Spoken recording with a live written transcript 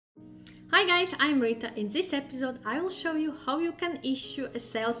Hi guys, I'm Rita. In this episode, I will show you how you can issue a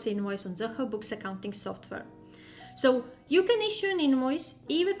sales invoice on Zoho Books accounting software. So you can issue an invoice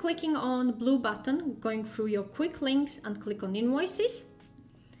either clicking on the blue button, going through your quick links and click on invoices.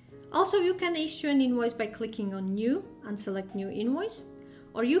 Also, you can issue an invoice by clicking on new and select new invoice.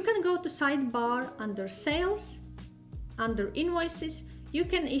 Or you can go to sidebar under sales, under invoices. You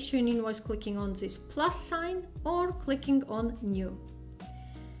can issue an invoice clicking on this plus sign or clicking on new.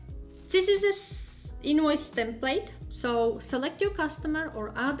 This is an invoice template, so select your customer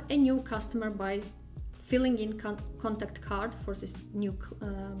or add a new customer by filling in contact card for this new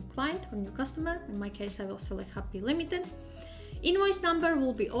client or new customer. In my case, I will select Happy Limited. Invoice number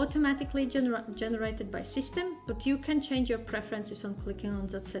will be automatically generated by system, but you can change your preferences on clicking on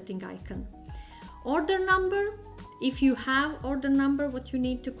that setting icon. Order number, if you have order number what you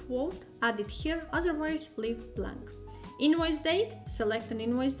need to quote, add it here, otherwise leave blank. Invoice date, select an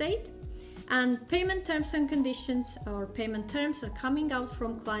invoice date. And payment terms and conditions or payment terms are coming out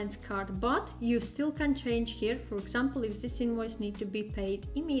from client's card, but you still can change here. For example, if this invoice needs to be paid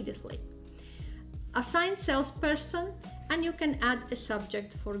immediately. Assign salesperson, and you can add a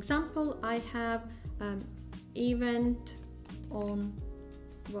subject. For example, I have event on,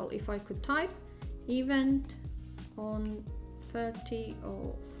 well, if I could type, event on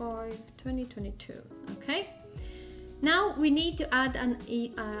 30/05/2022, okay? Now we need to add an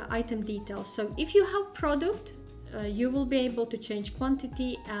item detail. So if you have product, you will be able to change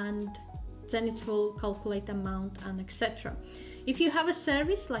quantity and then it will calculate amount and etc. If you have a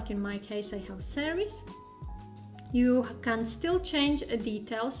service, like in my case I have service, you can still change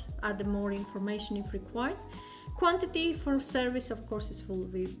details, add more information if required. Quantity for service, of course, it will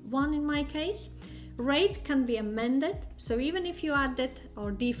be 1 in my case. Rate can be amended, so even if you added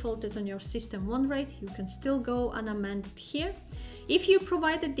or defaulted on your system 1 rate, you can still go and amend it here. If you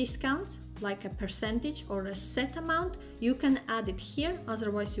provided discounts, like a percentage or a set amount, you can add it here,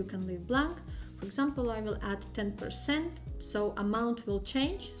 otherwise you can leave blank. For example, I will add 10%, so amount will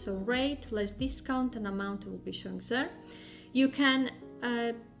change, so rate less discount and amount will be showing there. You can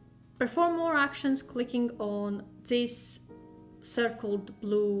perform more actions clicking on this circled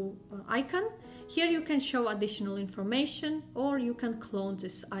blue icon. Here you can show additional information or you can clone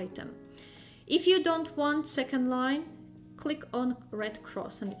this item. If you don't want second line, click on red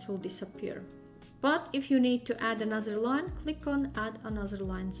cross and it will disappear. But if you need to add another line, click on add another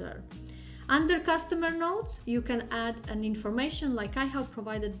line there. Under customer notes, you can add an information like I have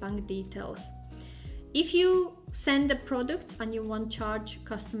provided bank details. If you send a product and you want to charge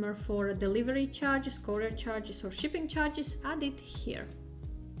customer for delivery charges, courier charges or shipping charges, add it here.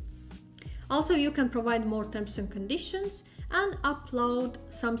 Also, you can provide more terms and conditions and upload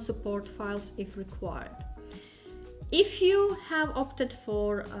some support files if required. If you have opted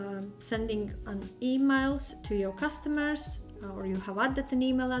for sending emails to your customers or you have added an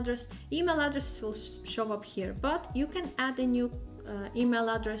email address will show up here, but you can add a new email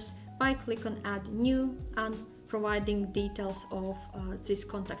address by click on add new and providing details of this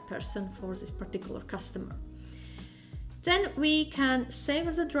contact person for this particular customer. Then we can save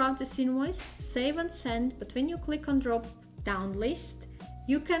as a draft this invoice, save and send, but when you click on drop down list,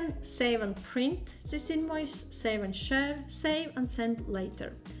 you can save and print this invoice, save and share, save and send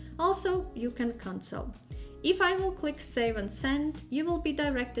later. Also, you can cancel. If I will click save and send, you will be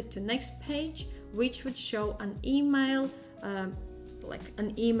directed to next page, which would show an email, like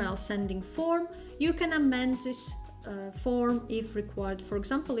an email sending form. You can amend this form if required. For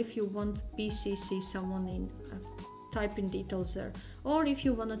example, if you want BCC someone in, type in details there, or if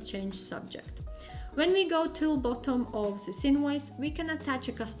you want to change subject. When we go to the bottom of this invoice, we can attach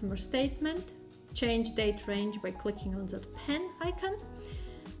a customer statement, change date range by clicking on that pen icon.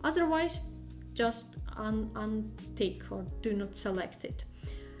 Otherwise, just untick or do not select it.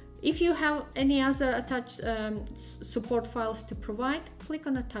 If you have any other attached support files to provide, click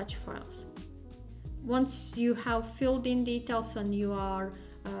on attach files. Once you have filled in details and you are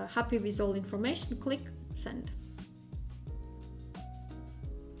happy with all information, click send.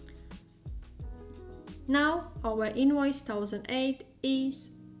 Now our invoice 1008 is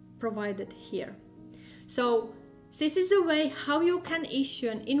provided here. So this is the way how you can issue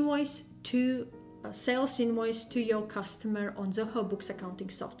an invoice to a sales invoice to your customer on Zoho Books accounting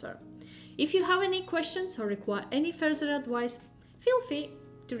software. If you have any questions or require any further advice, feel free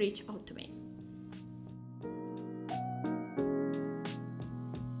to reach out to me.